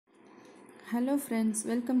Hello friends,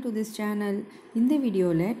 welcome to this channel. In the video,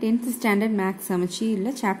 10th standard maths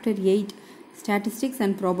Samacheer chapter 8 statistics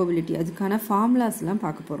and probability அதுக்கான formulas எல்லாம்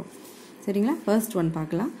பார்க்க போறோம். சரிங்களா? First one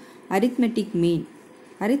பார்க்கலாம். Arithmetic mean.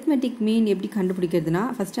 Arithmetic mean எப்படி கண்டுபிடிக்கிறதுனா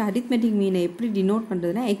first arithmetic mean எப்படி denote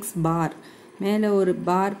பண்றதுனா x bar. மேலே ஒரு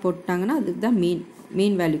bar போட்டாங்கன்னா அதுக்கு தான்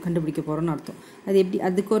mean value கண்டுபிடிக்க போறோம்னு அர்த்தம். அது எப்படி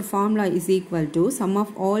அதுக்கு ஒரு formula is equal to sum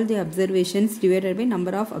of all the observations divided by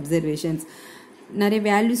number of observations. நிறைய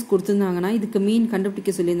வேல்யூஸ் கொடுத்துருந்தாங்கன்னா இதுக்கு மீன்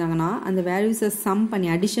கண்டுபிடிக்க சொல்லியிருந்தாங்கன்னா அந்த வேல்யூஸை சம் பண்ணி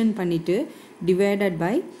அடிஷன் பண்ணிவிட்டு டிவைடட்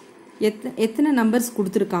பை எத்தனை நம்பர்ஸ்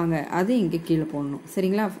கொடுத்துருக்காங்க அது இங்கே கீழே போடணும்.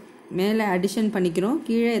 சரிங்களா? மேலே அடிஷன் பண்ணிக்கிறோம்,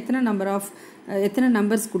 கீழே எத்தனை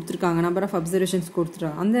நம்பர்ஸ் கொடுத்துருக்காங்க, நம்பர் ஆஃப் அப்சர்வேஷன்ஸ்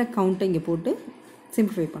கொடுத்துருக்காங்க அந்த கவுண்ட்டை இங்கே போட்டு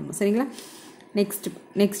சிம்பிளிஃபை பண்ணணும். சரிங்களா?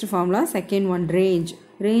 Next formula second one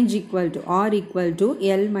range equal to R equal to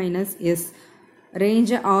L minus S.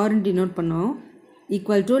 ரேஞ்சை ஆர்ன்னு denote பண்ணோம்,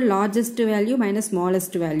 equal to largest value minus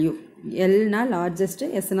smallest value. L na largest,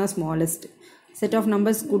 S na smallest. Set of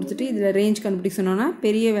numbers கொடுத்துட்டு இதில் range கண்டுபிடிக்க சொன்னோன்னா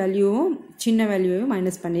பெரிய வேல்யூவும் சின்ன வேல்யூவும்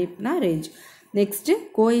minus பண்ணிட்டுனா range. Next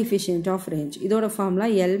coefficient of range. இதோட formula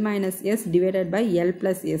L minus S divided by L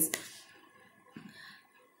plus S.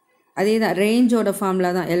 அதே தான் ரேஞ்சோட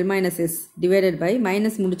ஃபார்முலா தான் L minus S divided by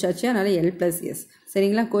minus முடிச்சாச்சு அதனால் L plus S.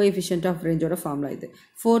 சரிங்களா? கோஎஃபிஷியன்ட் ஆஃப் ரேஞ்சோட ஃபார்முலா இது.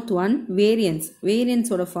 Fourth one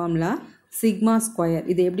வேரியன்ஸோட formula sigma square.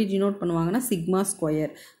 இது எப்படி டினோட் பண்ணுவாங்கன்னா சிக்மா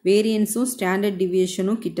ஸ்கொயர். வேரியன்ஸும் ஸ்டாண்டர்ட்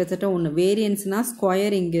டிவியேஷனும் கிட்டத்தட்ட ஒன்று. வேரியன்ஸ்னால்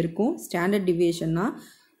ஸ்கொயர் இங்கே இருக்கும், ஸ்டாண்டர்ட் டிவியேஷன்னா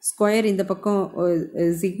ஸ்கொயர் இந்த பக்கம்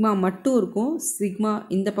சிக்மா மட்டும் இருக்கும், சிக்மா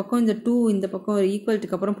இந்த பக்கம் இந்த 2 இந்த பக்கம்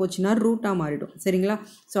ஈக்குவல்ட்டுக்கு அப்புறம் போச்சுன்னா ரூட்டாக மாறிடும். சரிங்களா?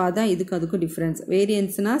 ஸோ அதான் அதுக்கும் டிஃப்ரென்ஸ்.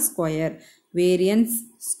 வேரியன்ஸ்னால் ஸ்கொயர், வேரியன்ஸ்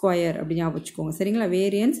ஸ்கொயர் அப்படி ஞாபகம் வச்சுக்கோங்க. சரிங்களா?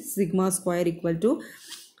 Variance sigma square equal to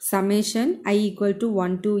summation I equal to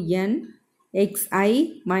 1 to n xi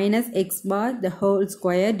minus x bar the whole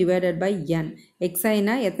square divided by n. xi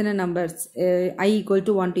na எத்தனை numbers I equal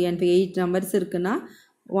to 1 to n. இப்போ 8 numbers இருக்குன்னா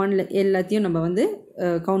 1 எல்லாத்தையும் நம்ம வந்து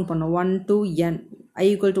கவுண்ட் பண்ணோம். 1 to n. I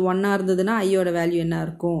equal to 1 இருந்ததுன்னா ஐயோட value என்ன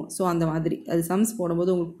இருக்கும். ஸோ அந்த மாதிரி அது சம்ஸ்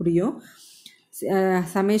போடும்போது உங்களுக்கு புரியும்.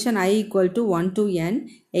 Summation I equal to 1 to n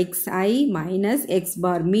xi minus x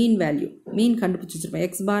bar mean value. மீன் கண்டுபிடிச்சி வச்சுருப்போம்.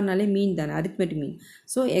 x barனாலே மீன் தானே, arithmetic mean.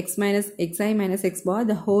 So xi minus x bar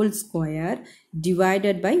the whole square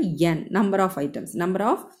divided by n number of items, number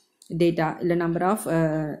of data இல்லை number of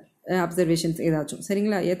observations ஏதாச்சும்.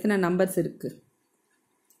 சரிங்களா? எத்தனை numbers இருக்குது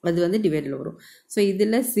அது வந்து டிவைடில் வரும். ஸோ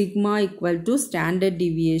இதில் sigma equal to standard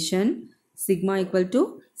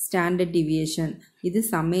deviation, இது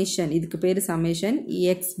சமேஷன், இதுக்கு பேர் சமேஷன்.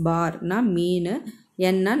 எக்ஸ் பார்னா மீனு,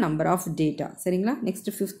 என்ன நம்பர் ஆஃப் டேட்டா. சரிங்களா? Next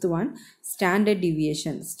fifth one standard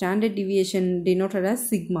deviation denoted as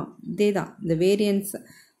sigma. இதே தான் இந்த வேரியன்ஸ்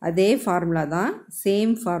அதே ஃபார்முலா தான்,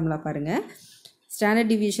 சேம் ஃபார்முலா பாருங்கள். ஸ்டாண்டர்ட்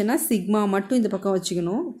டிவியேஷனா சிக்மா மட்டும் இந்த பக்கம்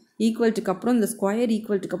வச்சுக்கணும், ஈக்குவல்ட்டுக்கு அப்புறம் இந்த ஸ்கொயர்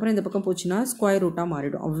ஈக்குவல்ட்டுக்கு அப்புறம் இந்த பக்கம் போச்சுன்னா ஸ்கொயர் ரூட்டாக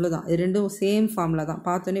மாறிடும். அவ்வளோதான். இது ரெண்டும் சேம் ஃபார்முலா தான்.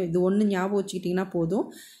 பார்த்தோன்னே இது ஒன்று ஞாபகம் வச்சுக்கிட்டிங்கன்னா போதும்.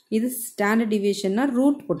 இது ஸ்டாண்டர்ட் டிவியேஷன்னா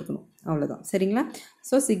ரூட் போட்டுக்கணும், அவ்வளோதான். சரிங்களா?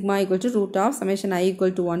 So sigma equal to root of summation I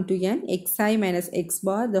equal to 1 to n xi minus x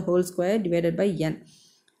bar the whole square divided by n.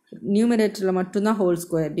 நியூமரேட்டரில் மட்டும்தான் ஹோல்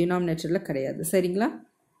ஸ்கொயர், டினாமினேட்டரில் கிடையாது. சரிங்களா?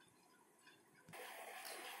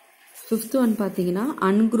 ஃபிஃப்த் ஒன் பார்த்தீங்கன்னா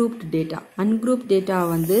அன்குரூப்ட் டேட்டா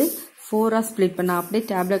வந்து 4ஆக ஸ்ப்ளிட் பண்ண அப்படியே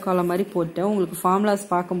டேப்லெட் காலம் மாதிரி போட்டேன். உங்களுக்கு ஃபார்முலாஸ்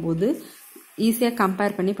பார்க்கும்போது ஈஸியாக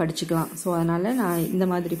கம்பேர் பண்ணி படிச்சுக்கலாம். ஸோ அதனால் நான் இந்த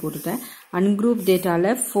மாதிரி போட்டுட்டேன். அன்குரூப்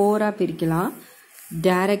டேட்டாவில் 4ஆக பிரிக்கலாம்.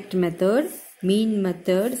 டைரக்ட் மெத்தட், மீன்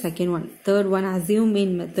method, second one, third one assume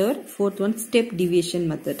மீன் method, fourth one step deviation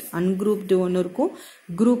method. Ungrouped ஒன்று இருக்கும்,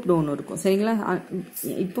 குரூப்டு ஒன்று இருக்கும். சரிங்களா?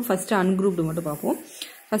 இப்போ ஃபஸ்ட்டு அன்குரூப்டு மட்டும் பார்ப்போம்.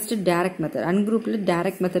 First direct method. அன்குரூப்பில்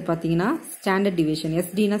direct method பார்த்தீங்கன்னா standard deviation,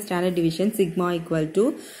 எஸ்டினா standard deviation, sigma equal to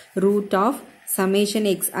root of summation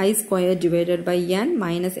xi square divided by n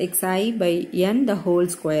minus xi by n the whole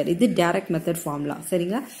square. இது டைரக்ட் மெத்தட் ஃபார்முலா.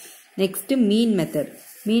 சரிங்களா? Next மீன்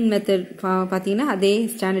method பார்த்தீங்கன்னா அதே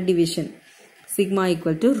standard deviation, sigma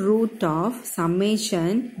equal to root of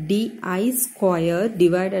summation di square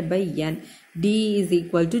divided by n. d is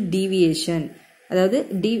equal to deviation, அதாவது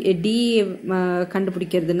D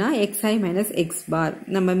கண்டுபிடிக்கிறதுனா xi minus X பார்.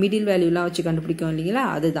 நம்ம middle வேல்யூலாம் வச்சு கண்டுபிடிக்கோம் இல்லைங்களா,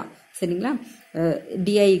 அதுதான். சரிங்களா?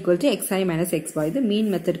 di equal to xi minus X பார். இது மீன்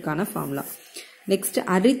மெத்தடுக்கான formula. Next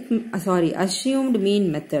assumed மீன்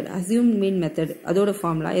method அதோட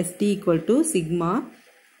formula sd equal to sigma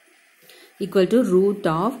equal to root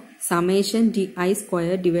of summation di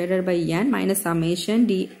square divided by n minus summation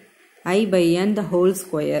di by n the whole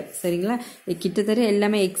square. சரிங்களா? கிட்டத்தட்ட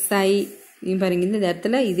எல்லாமே xi பாருங்க, இந்த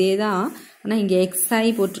இடத்துல இதே தான், ஆனால் இங்கே xi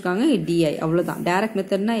போட்டிருக்காங்க, di அவ்வளோதான். டைரக்ட்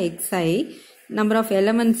மெத்தட்னா xi நம்பர் ஆஃப்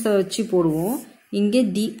எலமெண்ட்ஸை வச்சு போடுவோம், இங்கே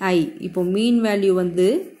di. இப்போ மீன் வேல்யூ வந்து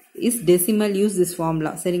is decimal, use this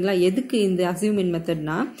formula. சரிங்களா? எதுக்கு இந்த assume mean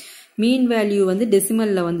methodனா மீன் வேல்யூ வந்து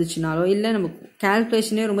டெசிமலில் வந்துச்சுனாலோ இல்லை நம்ம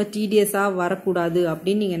கால்குலேஷனே ரொம்ப டீடியஸாக வரக்கூடாது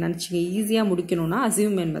அப்படின்னு நீங்கள் நினச்சிங்க ஈஸியாக முடிக்கணும்னா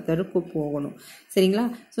அசியூம் மீன் மெத்தடுக்கு போகணும். சரிங்களா?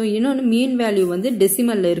 ஸோ இன்னொன்று மீன் வேல்யூ வந்து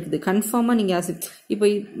டெசிமலில் இருக்குது கன்ஃபார்மாக நீங்கள் இப்போ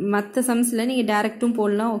மற்ற சம்ஸில் நீங்கள் டேரெக்டும்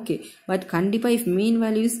போடலாம் ஓகே. பட் கண்டிப்பாக இஃப் மீன்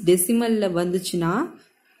வேல்யூஸ் டெசிமலில் வந்துச்சுன்னா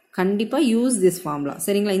கண்டிப்பாக யூஸ் திஸ் ஃபார்முலா.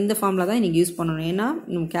 சரிங்களா? இந்த ஃபார்முலா தான் நீங்கள் யூஸ் பண்ணணும். ஏன்னா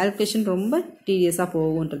நம்ம கேல்குலேஷன் ரொம்ப டீடியஸாக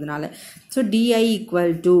போகுன்றதுனால. So DI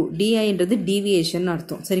equal to டிஐன்றது deviation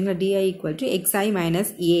அர்த்தம். சரிங்களா? DI equal to x i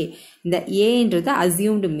minus ஏ. இந்த ஏன்றது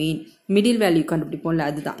அசியூம்டு மீன் மிடில் வேல்யூ கண்டுபிடிப்போம்ல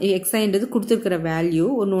அதுதான். எக்ஸ்ஐன்றது கொடுத்துருக்கிற வேல்யூ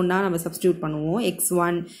ஒன்று ஒன்றா நம்ம சப்ஸ்டியூட் பண்ணுவோம்.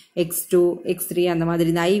 x1 x2 x3 அந்த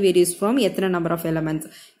மாதிரி இந்த ஐ வேரியஸ் ஃப்ரம் எத்தனை number of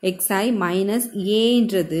elements. X i minus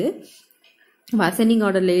ஏன்றது அசெண்டிங்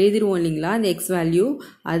ஆர்டரில் எழுதிடுவோம் இல்லைங்களா அந்த எக்ஸ் வேல்யூ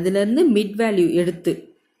அதுலேருந்து மிட் வேல்யூ எடுத்து.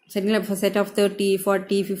 சரிங்களா? இப்போ செட் ஆஃப் 30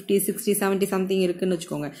 40 50 60 70 சம்திங் இருக்குன்னு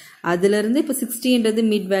வச்சுக்கோங்க. அதுலேருந்து இப்போ 60ன்றது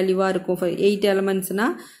மிட் வேல்யூவாக இருக்கும். 8 எலமெண்ட்ஸ்னா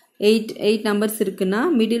 8 நம்பர்ஸ் இருக்குன்னா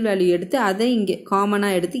மிடில் வேல்யூ எடுத்து அதை இங்கே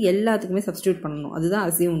காமனாக எடுத்து எல்லாத்துக்குமே சப்ஸ்டியூட் பண்ணணும். அதுதான்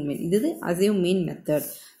அசியூம் மீன். இது அசியூம் மீன் மெத்தட்.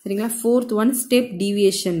 சரிங்களா? Fourth one step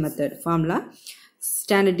deviation method. Formula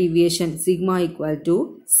standard deviation sigma equal to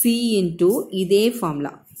C into இதே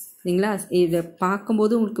ஃபார்முலா. சரிங்களா? இதை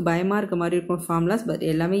பார்க்கும்போது உங்களுக்கு பயமாக இருக்க மாதிரி இருக்கும் ஃபார்முலாஸ். பட்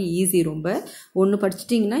எல்லாமே ஈஸி. ரொம்ப ஒன்று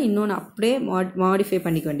படிச்சிட்டிங்கன்னா இன்னொன்று அப்படியே மாடிஃபை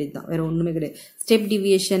பண்ணிக்க வேண்டியது தான். வேறு ஒன்றுமே கிடையாது. ஸ்டெப்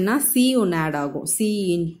டிவியேஷன்னா சி ஒன்று ஆட் ஆகும். C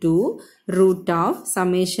into root of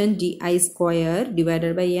summation DI square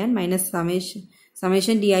divided by N minus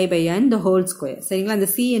summation DI by N the whole square. சரிங்களா?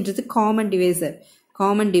 அந்த சி என்றது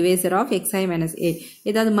common divisor of x i minus ஏ.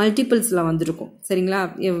 ஏதாவது மல்டிபிள்ஸில் வந்துருக்கும். சரிங்களா?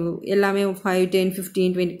 எல்லாமே 5 10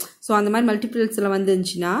 15 20 ஸோ அந்த மாதிரி மல்டிபிள்ஸில்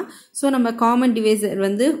வந்துருந்துச்சுன்னா ஸோ நம்ம காமன் டிவைசர்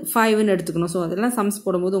வந்து 5ன்னு எடுத்துக்கணும். ஸோ அதெல்லாம் சம்ஸ்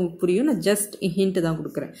போடும்போது உங்களுக்கு புரியும். நான் ஜஸ்ட் ஹிண்ட் தான்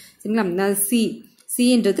கொடுக்குறேன். சரிங்களா? நான்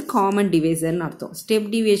சின்றது காமன் டிவைசர்னு அர்த்தம். ஸ்டெப்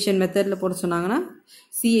டிவியேஷன் மெத்தடில் போட சொன்னாங்கன்னா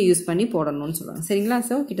சியை யூஸ் பண்ணி போடணும்னு சொல்லுவாங்க. சரிங்களா?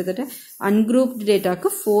 ஸோ கிட்டத்தட்ட அன்குரூப்டு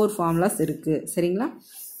டேட்டாக்கு 4 ஃபார்முலாஸ் இருக்குது. சரிங்களா?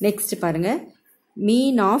 நெக்ஸ்ட் பாருங்கள்.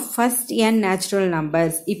 மீன் of first n natural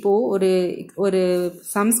numbers. இப்போது ஒரு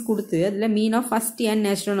சம்ஸ் கொடுத்து அதில் மீன் of first n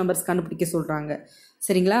natural numbers கண்டுபிடிக்க சொல்கிறாங்க.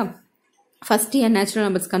 சரிங்களா? ஃபர்ஸ்ட் n நேச்சுரல்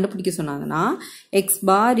நம்பர்ஸ் கண்டுபிடிக்க சொன்னாங்கன்னா X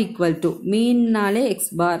bar equal to மீன்னாலே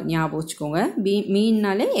X பார் ஞாபகம் வச்சுக்கோங்க.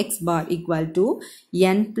 மீன்னாலே X bar equal to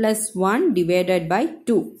n+1 divided by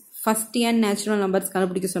 2. First n natural numbers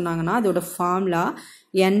கண்டுபிடிக்க சொன்னாங்கன்னா அதோட formula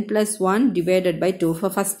n+1 divided by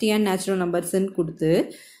 2. First n natural நம்பர்ஸ்ன்னு கொடுத்து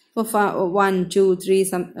இப்போ 1 2 3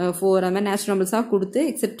 4 அந்த மாதிரி நேச்சுரல் நம்பர்ஸாக கொடுத்து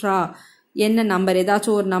எக்ஸெட்ரா என்ன நம்பர்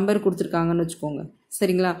ஏதாச்சும் ஒரு நம்பர் கொடுத்துருக்காங்கன்னு வச்சுக்கோங்க.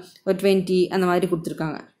 சரிங்களா? ஒரு 20 அந்த மாதிரி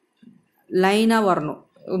கொடுத்துருக்காங்க. லைனாக வரணும்,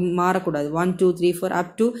 மாறக்கூடாது. 1 2 3 4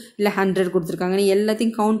 அப் டு இல்லை 100 கொடுத்துருக்காங்கன்னு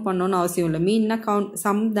எல்லாத்தையும் கவுண்ட் பண்ணணும்னு அவசியம் இல்லை. மீன்னா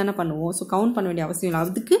சம் தானே பண்ணுவோம். ஸோ கவுண்ட் பண்ண வேண்டிய அவசியம் இல்லை.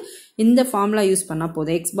 அதுக்கு இந்த ஃபார்முலா யூஸ் பண்ணால்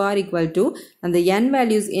போதும். எக்ஸ் பார் ஈக்குவல் டு அந்த n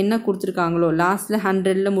வேல்யூஸ் என்ன கொடுத்துருக்காங்களோ லாஸ்ட்டில்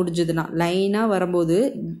 100ல் முடிஞ்சதுன்னா லைனாக வரும்போது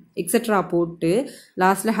எக்ஸட்ரா போட்டு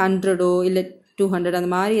லாஸ்ட்டில் 100ஓ இல்லை 200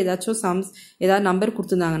 அந்த மாதிரி ஏதாச்சும் ஏதாவது நம்பர்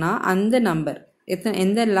கொடுத்துருந்தாங்கன்னா அந்த நம்பர்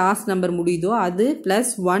எந்த லாஸ்ட் நம்பர் முடியுதோ அது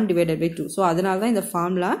 +1 டிவைடட் பை 2. ஸோ அதனால தான் இந்த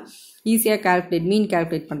ஃபார்முலா ஈஸியாக மீன்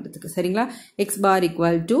கால்குலேட் பண்ணுறதுக்கு. சரிங்களா? X bar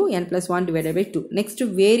equal to n+1 divided by 2. Next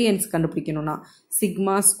variance கண்டுபிடிக்கணும்னா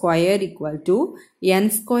sigma square equal to n²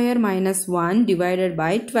 - 1 divided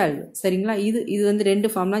by 12. சரிங்களா? இது வந்து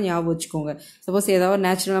 2 ஃபார்முலா ஞாபகம் வச்சுக்கோங்க. சப்போஸ் ஏதாவது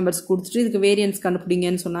நேச்சுரல் நம்பர்ஸ் கொடுத்துட்டு இதுக்கு வேரியன்ஸ்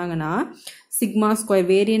கண்டுபிடிங்கன்னு சொன்னாங்கன்னா சிக்மா ஸ்கொயர்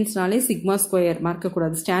வேரியன்ஸ்னாலே சிக்மா ஸ்கொயர்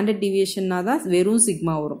மறக்கக்கூடாது. ஸ்டாண்டர்ட் டிவியேஷன்னா தான் வெறும்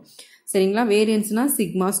சிக்மா வரும். சரிங்களா? வேரியன்ஸ்னா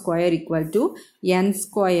sigma square equal to n²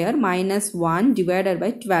 - 1 divided by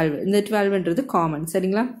 12. இந்த 12ன்றது காமன்.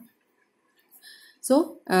 சரிங்களா? ஸோ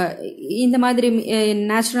இந்த மாதிரி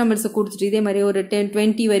நேச்சுரல் நம்பர்ஸை கொடுத்துட்டு இதே மாதிரி ஒரு 10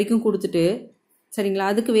 20 வரைக்கும் கொடுத்துட்டு சரிங்களா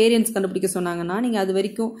அதுக்கு வேரியன்ஸ் கண்டுபிடிக்க சொன்னாங்கன்னா நீங்கள் அது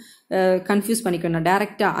வரைக்கும் கன்ஃபியூஸ் பண்ணிக்கணும்.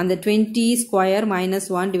 டேரெக்டாக அந்த 20² -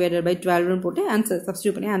 1 டிவைடட் பை 12ன்னு போட்டு ஆன்சர்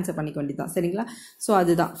சப்ஸ்டியூட் பண்ணி ஆன்சர் பண்ணிக்க வேண்டியது தான். சரிங்களா? ஸோ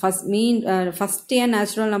அதுதான் ஃபஸ்ட் ஏன்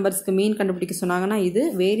நேச்சுரல் நம்பர்ஸ்க்கு மீன் கண்டுபிடிக்க சொன்னாங்கன்னா இது,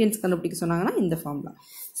 வேரியன்ஸ் கண்டுபிடிக்க சொன்னாங்கன்னா இந்த ஃபார்முலா.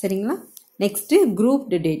 சரிங்களா? Next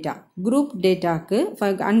grouped data. Group டேட்டாக்கு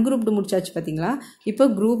ungrouped முடிச்சாச்சு பார்த்தீங்களா? இப்போ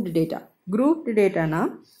grouped டேட்டானா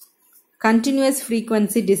continuous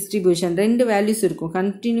frequency distribution. 2 values இருக்கும்.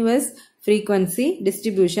 கண்டினியூஸ் ஃப்ரீக்வன்சி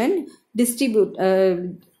டிஸ்ட்ரிபியூஷன்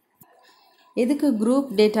எதுக்கு குரூப்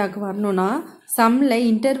டேட்டாவுக்கு வரணும்னா சம்மில்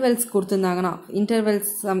இன்டர்வெல்ஸ் கொடுத்துருந்தாங்கன்னா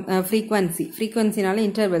ஃப்ரீக்வன்சினால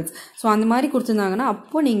இன்டர்வெல்ஸ். ஸோ அந்த மாதிரி கொடுத்துருந்தாங்கன்னா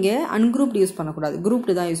அப்போ நீங்கள் அன்குரூப்டு யூஸ் பண்ணக்கூடாது,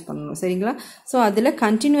 குரூப்டு தான் யூஸ் பண்ணணும். சரிங்களா? ஸோ அதில்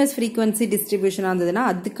கண்டினியூஸ் ஃப்ரீக்வன்சி டிஸ்ட்ரிபியூஷனாக இருந்ததுன்னா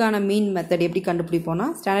அதுக்கான மீன் மெத்தட் எப்படி கண்டுபிடிப்போம்னா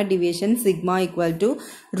standard deviation sigma equal to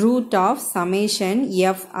root of summation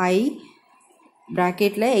fi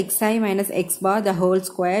bracketல xi minus x bar the whole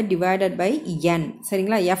square divided by n.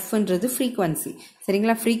 சரிங்களா? fன்றது frequency.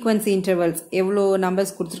 சரிங்களா? frequency intervals எவ்வளோ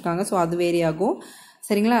நம்பர்ஸ் கொடுத்துருக்காங்க. ஸோ அது வேரி ஆகும்.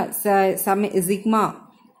 சரிங்களா? சிக்மா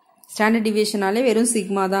ஸ்டாண்டர்ட் டிவியேஷனாலே வெறும்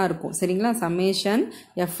சிக்மா தான் இருக்கும். சரிங்களா? Summation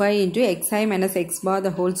fi into xi minus x bar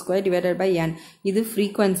the whole square divided by n. இது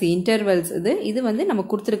frequency intervals. இது வந்து நம்ம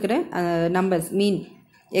கொடுத்துருக்கிற நம்பர்ஸ் மீன்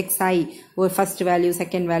xi ஒரு first value,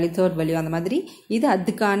 second value, third value அந்த மாதிரி இது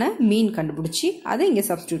அதுக்கான மீன் கண்டுபிடிச்சி அதை இங்கே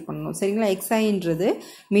சப்ஸ்டியூட் பண்ணணும். சரிங்களா? xiன்றது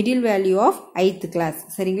middle value of 8th class.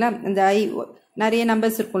 சரிங்களா? இந்த நிறைய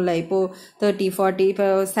நம்பர்ஸ் இருக்கும்ல, இப்போது 30, 40 இப்போ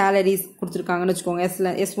சேலரிஸ் கொடுத்துருக்காங்கன்னு வச்சுக்கோங்க.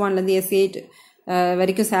 S1லேருந்து S8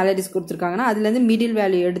 வரைக்கும் சேலரிஸ் கொடுத்துருக்காங்கன்னா அதுலேருந்து மிடில்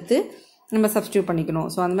வேல்யூ எடுத்து நம்ம சப்ஸ்டியூட் பண்ணிக்கணும்.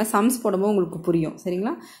 ஸோ அந்த மாதிரி சம்ஸ் போடும்போது உங்களுக்கு புரியும்.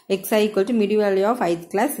 சரிங்களா? xi equal to middle value of 8th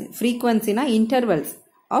class, ஃப்ரீக்வன்சினா intervals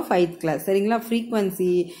of 8th class. சரிங்களா?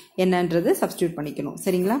 ஃப்ரீக்வன்சி என்னன்றது சப்ஸ்டியூட் பண்ணிக்கணும்.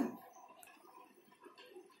 சரிங்களா?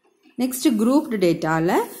 நெக்ஸ்ட் குரூப்டு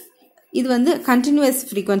டேட்டாவில் இது வந்து கண்டினியூஸ்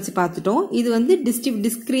ஃப்ரீக்வன்சி பார்த்துட்டோம். இது வந்து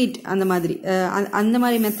டிஸ்க்ரீட் அந்த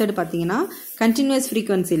மாதிரி மெத்தட் பார்த்தீங்கன்னா கண்டினியூஸ்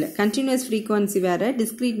ஃப்ரீக்வன்சியில் கண்டினியூஸ் ஃப்ரீக்வன்சி வேறு,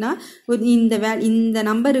 டிஸ்க்ரீட்னா இந்த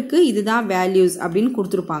நம்பருக்கு இதுதான் வேல்யூஸ் அப்படின்னு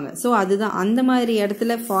கொடுத்துருப்பாங்க. ஸோ அதுதான் அந்த மாதிரி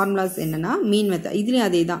இடத்துல ஃபார்முலாஸ் என்னன்னா மீன் மெத்தட். இதுலேயும்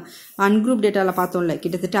அதே தான். அன்குரூப் டேட்டாவில் பார்த்தோம்ல,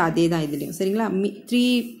 கிட்டத்தட்ட அதே தான் இதுலேயும். சரிங்களா? 3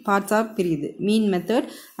 பார்ட்ஸாக பிரியுது. மீன்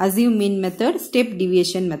மெத்தட், அசியூம் மீன் மெத்தட், ஸ்டெப்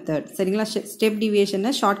டிவியேஷன் மெத்தட். சரிங்களா? ஸ்டெப்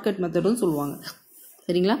டிவியேஷனை ஷார்ட்கட் மெத்தடும் சொல்லுவாங்க.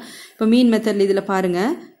 சரிங்களா? இப்போ மீன் மெத்தடில் இதில்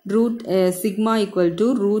பாருங்கள், sigma equal to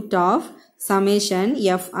root of summation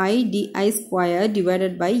fi di square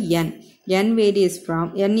divided by n various from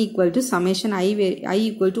n equal to summation i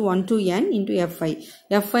equal to 1 to n into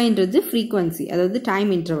fiன்றது frequency, அதாவது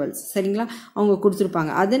time intervals. சரிங்களா? அவங்க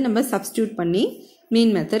கொடுத்துருப்பாங்க. அதை நம்ம சப்ஸ்டியூட் பண்ணி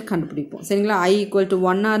மீன் மெத்தட் கண்டுபிடிப்போம். சரிங்களா? i ஈக்குவல் டு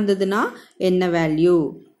 1 இருந்ததுன்னா என்ன வேல்யூ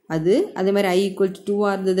அது, அதே மாதிரி i ஈக்குவல் டு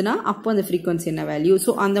 2 இருந்ததுன்னா அப்போ அந்த ஃப்ரீக்வன்சி என்ன வேல்யூ.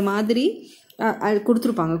 ஸோ அந்த மாதிரி அது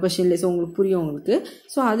கொடுத்துருப்பாங்க கொஷின்ல. ஸோ உங்களுக்கு புரியும் உங்களுக்கு.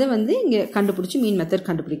 ஸோ அதை வந்து இங்கே கண்டுபிடிச்சி மீன் மெத்தட்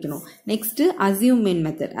கண்டுபிடிக்கணும். நெக்ஸ்ட்டு அசியூம் மீன்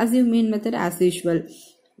மெத்தட். அசியூம் மீன் மெத்தட் ஆஸ் யூஷுவல்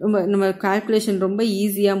நம்ம கால்குலேஷன் ரொம்ப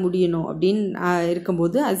ஈஸியாக முடியணும் அப்படின்னு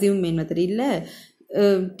இருக்கும்போது அசியூம் மீன் மெத்தட் இல்லை,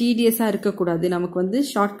 டிடிஎஸ்ஸாக இருக்கக்கூடாது. நமக்கு வந்து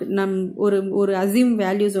ஒரு அசியூம்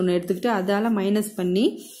வேல்யூஸ் ஒன்று எடுத்துக்கிட்டு அதால் மைனஸ் பண்ணி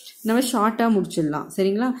நம்ம ஷார்ட்டாக முடிச்சிடலாம்.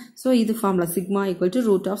 சரிங்களா? ஸோ இது formula sigma equal to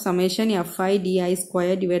root of summation fi di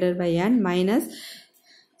square divided by n minus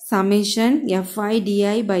summation fi di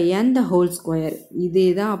by n the whole square. இதே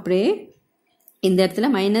தான் அப்படியே இந்த இடத்துல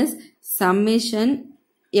minus summation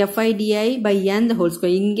fi di by n the whole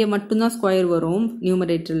square. இங்கே மட்டும்தான் square வரும்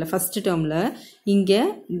நியூமரேட்டரில் first டேர்மில், இங்கே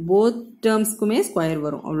போத் டேர்ம்ஸ்க்குமே ஸ்கொயர்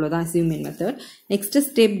வரும். அவ்வளோதான் assuming method. Next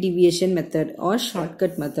step deviation method R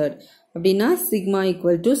shortcut method. அப்படின்னா sigma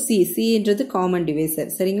equal to சின்றது common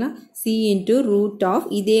divisor. சரிங்களா? c இன்ட்டு ரூட் ஆஃப்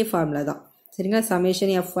இதே ஃபார்முலா தான். சரிங்களா? Summation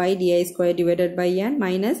fi di square divided by n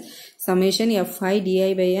minus summation fi di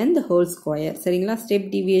by n the whole square. சரிங்களா? Step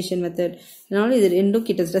deviation method. அதனால இது ரெண்டும்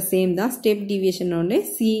கிட்டத்தட்ட சேம் தான். ஸ்டெப் டிவியேஷன் ஒன்று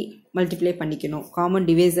c மல்டிப்ளை பண்ணிக்கணும், காமன்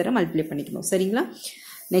டிவைசரை மல்டிப்ளை பண்ணிக்கணும். சரிங்களா?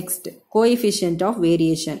 Next coefficient of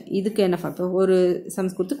variation. இதுக்கு என்ன ஒரு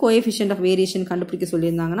சம்ஸ் கொடுத்து கோஎஃபிஷியன்ட் ஆஃப் வேரியேஷன் கண்டுபிடிக்க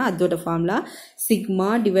சொல்லியிருந்தாங்கன்னா அதோட formula sigma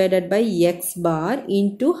divided by X bar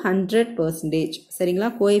into 100%. சரிங்களா?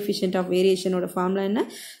 கோஎஃபிஷியன்ட் ஆஃப் வேரியேஷனோட ஃபார்முலா என்ன?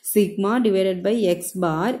 Sigma divided by X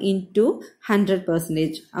bar into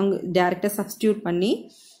 100%. அவங்க டேரெக்டாக சப்ஸ்டியூட் பண்ணி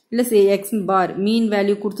இல்லை எக்ஸ் பார் மீன்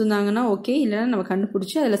வேல்யூ கொடுத்துருந்தாங்கன்னா ஓகே, இல்லைன்னா நம்ம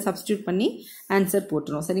கண்டுபிடிச்சி அதில் சப்ஸ்டியூட் பண்ணி ஆன்சர்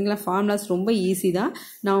போட்டுரும். சரிங்களா? ஃபார்முலாஸ் ரொம்ப ஈஸி தான்.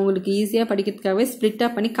 நான் உங்களுக்கு ஈஸியாக படிக்கிறதுக்காகவே ஸ்ப்ளிட்டாக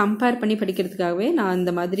பண்ணி கம்பேர் பண்ணி படிக்கிறதுக்காகவே நான்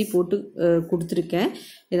இந்த மாதிரி போட்டு கொடுத்துருக்கேன்.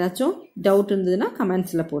 ஏதாச்சும் டவுட் இருந்ததுன்னா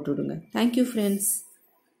கமெண்ட்ஸில் போட்டு விடுங்க. Thank you friends.